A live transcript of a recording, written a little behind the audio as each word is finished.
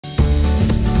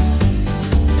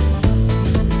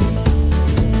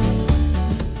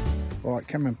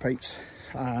come in peeps.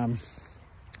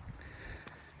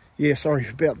 Yeah, sorry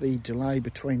about the delay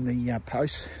between the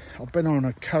posts. I've been on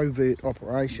a covert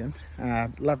operation.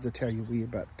 Love to tell you where,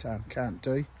 but can't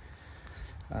do.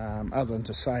 Other than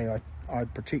to say I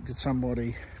protected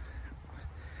somebody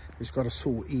who's got a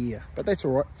sore ear, but that's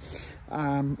all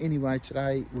right. Anyway,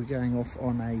 today we're going off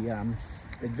on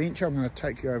a adventure. I'm going to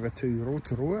take you over to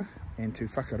Rotorua and to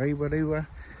Whakarewarewa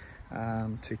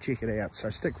to check it out. So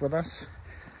stick with us.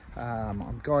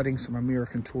 I'm guiding some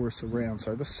American tourists around,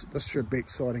 so this should be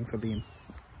exciting for them.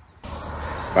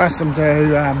 Asked them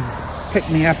to pick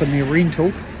me up in their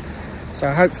rental,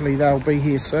 so hopefully they'll be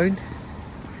here soon.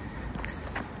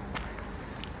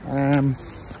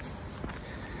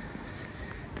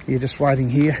 Yeah, just waiting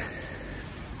here.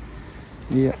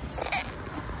 Yeah.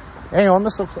 Hang on,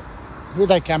 this looks... Here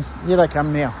they come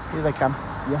now. Here they come.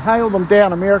 You hail them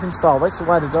down American style, that's the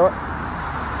way to do it.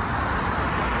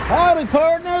 Howdy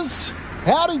partners!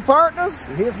 Howdy partners!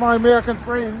 Here's my American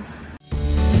friends.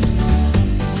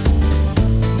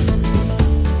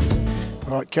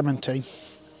 Right, come in team.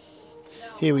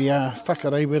 Here we are,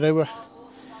 Whakarewarewa.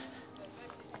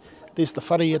 There's the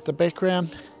whare at the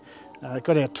background.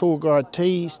 Got our tour guide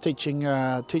T, he's teaching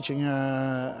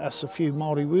us a few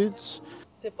Māori words.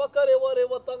 Te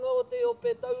whakarewarewa tanga o te o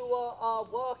pe taua a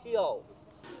wāhiao.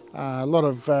 A lot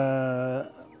of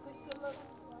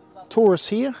tourists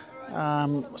here,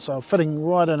 so fitting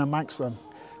right in amongst them.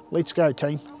 Let's go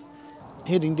team.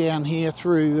 Heading down here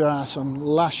through some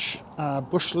lush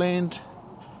bushland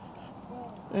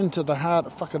into the heart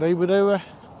of Whakarewarewa.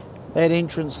 That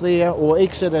entrance there, or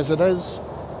exit as it is,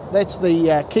 that's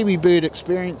the kiwi bird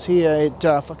experience here at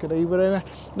Whakarewarewa.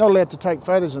 Not allowed to take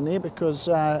photos in there because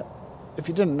if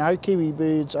you didn't know, kiwi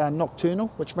birds are nocturnal,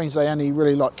 which means they only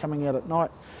really like coming out at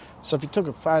night. So if you took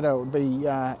a photo, it would be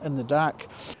in the dark.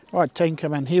 Right, team,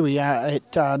 come in. Here we are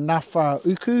at Nawha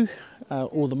Uku,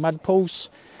 or the mud pools.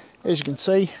 As you can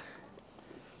see,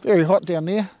 very hot down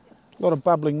there, a lot of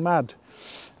bubbling mud.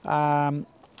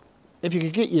 If you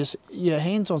could get your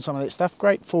hands on some of that stuff,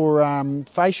 great for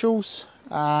facials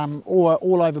or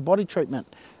all over body treatment.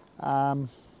 I'll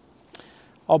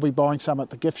be buying some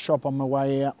at the gift shop on my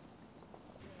way out.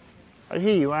 I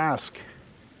hear you ask,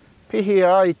 pehe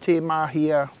ai te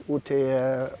mahia o te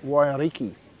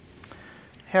wairiki?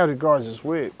 How do geysers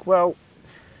work? Well,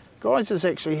 geysers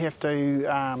actually have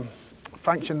to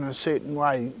function in a certain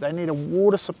way. They need a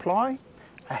water supply,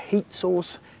 a heat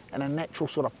source, and a natural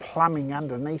sort of plumbing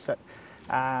underneath it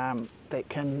that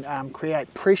can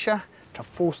create pressure to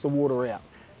force the water out,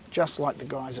 just like the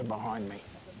geyser behind me.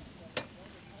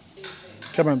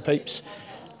 Come on peeps,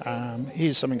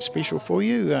 here's something special for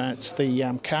you. It's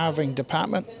the carving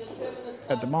department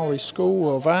at the Māori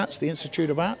School of Arts, the Institute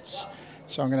of Arts.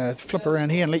 So I'm going to flip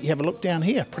around here and let you have a look down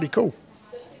here. Pretty cool.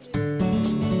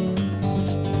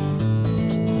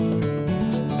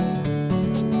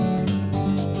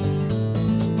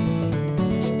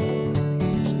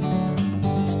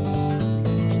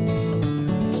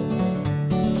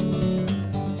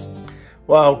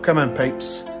 Well, come on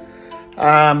peeps.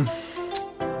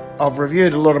 I've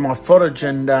reviewed a lot of my footage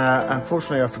and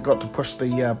unfortunately I forgot to push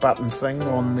the button thing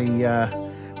on the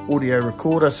audio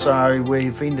recorder, so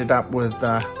we've ended up with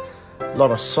a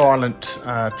lot of silent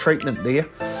treatment there.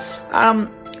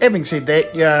 Having said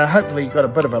that, hopefully you got a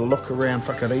bit of a look around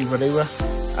Whakarewarewa.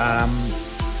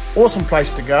 Awesome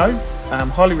place to go,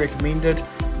 highly recommended,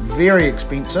 very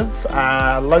expensive,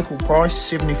 local price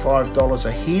 $75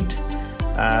 a head.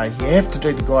 You have to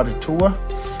do the guided tour.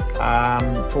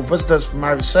 For visitors from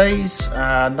overseas,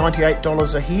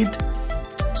 $98 a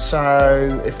head.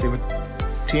 So if there were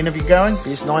 10 of you going,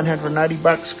 there's 980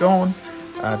 bucks gone.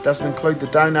 Doesn't include the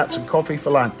donuts and coffee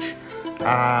for lunch.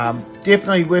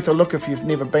 Definitely worth a look if you've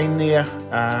never been there.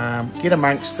 Get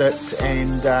amongst it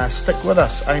and stick with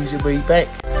us. Aimsy will be back.